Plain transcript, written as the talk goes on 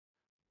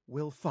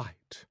will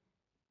fight."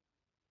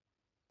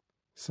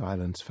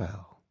 Silence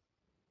fell.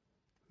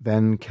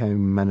 Then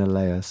came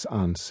Menelaus'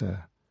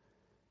 answer.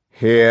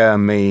 "Hear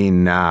me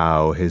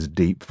now," his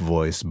deep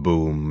voice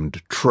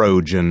boomed,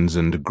 "Trojans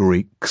and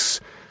Greeks.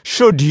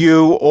 Should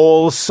you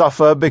all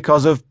suffer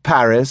because of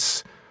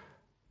Paris?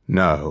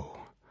 No,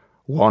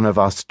 one of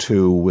us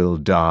two will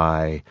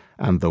die,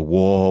 and the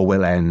war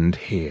will end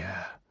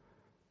here."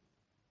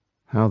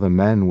 How the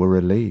men were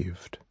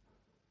relieved.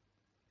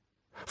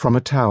 From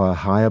a tower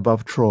high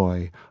above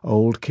Troy,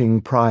 old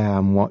King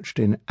Priam watched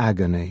in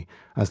agony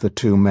as the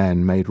two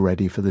men made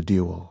ready for the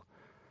duel.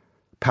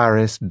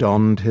 Paris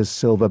donned his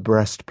silver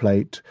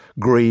breastplate,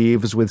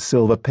 greaves with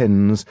silver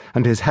pins,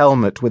 and his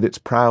helmet with its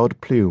proud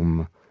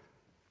plume.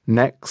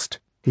 Next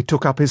he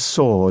took up his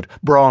sword,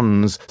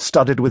 bronze,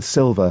 studded with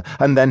silver,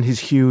 and then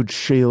his huge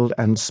shield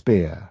and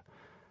spear.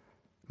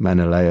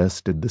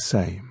 Menelaus did the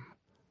same.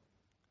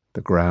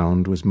 The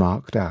ground was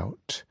marked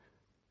out.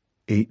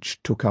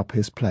 Each took up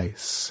his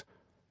place,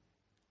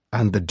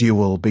 and the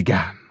duel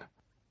began.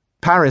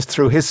 Paris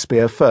threw his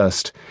spear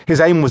first. His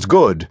aim was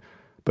good,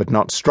 but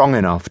not strong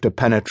enough to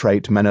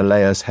penetrate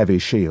Menelaus' heavy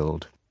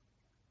shield.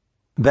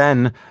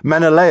 Then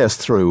Menelaus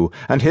threw,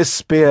 and his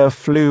spear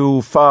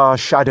flew far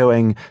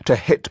shadowing to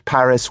hit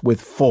Paris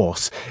with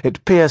force.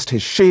 It pierced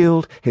his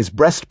shield, his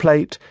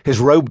breastplate, his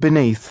robe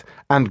beneath,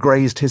 and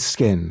grazed his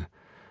skin.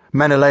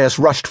 Menelaus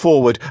rushed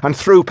forward and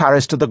threw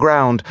Paris to the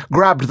ground,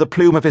 grabbed the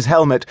plume of his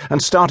helmet,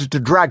 and started to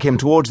drag him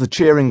towards the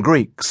cheering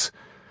Greeks.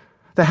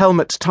 The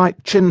helmet's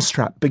tight chin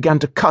strap began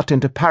to cut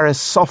into Paris'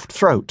 soft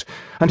throat,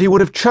 and he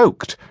would have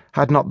choked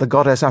had not the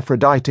goddess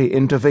Aphrodite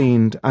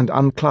intervened and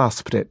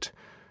unclasped it.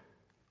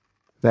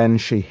 Then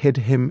she hid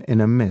him in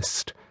a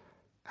mist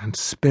and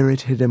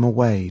spirited him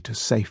away to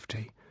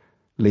safety,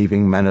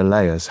 leaving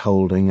Menelaus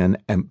holding an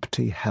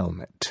empty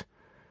helmet.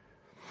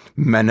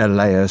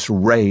 Menelaus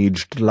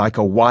raged like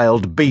a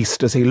wild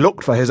beast as he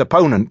looked for his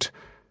opponent.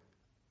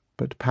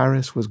 But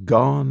Paris was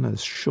gone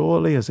as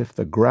surely as if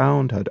the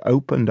ground had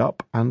opened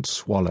up and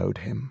swallowed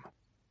him.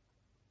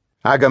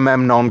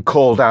 Agamemnon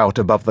called out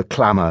above the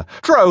clamour,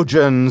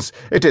 "Trojans,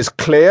 it is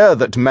clear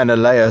that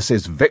Menelaus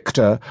is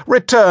victor.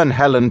 Return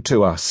Helen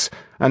to us,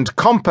 and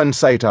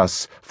compensate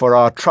us for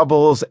our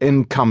troubles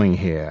in coming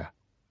here."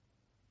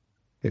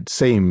 It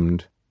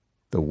seemed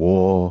the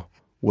war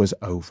was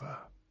over.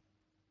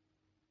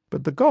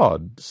 But the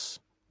gods,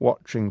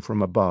 watching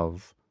from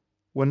above,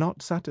 were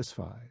not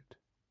satisfied.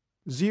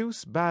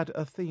 Zeus bade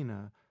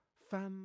Athena fan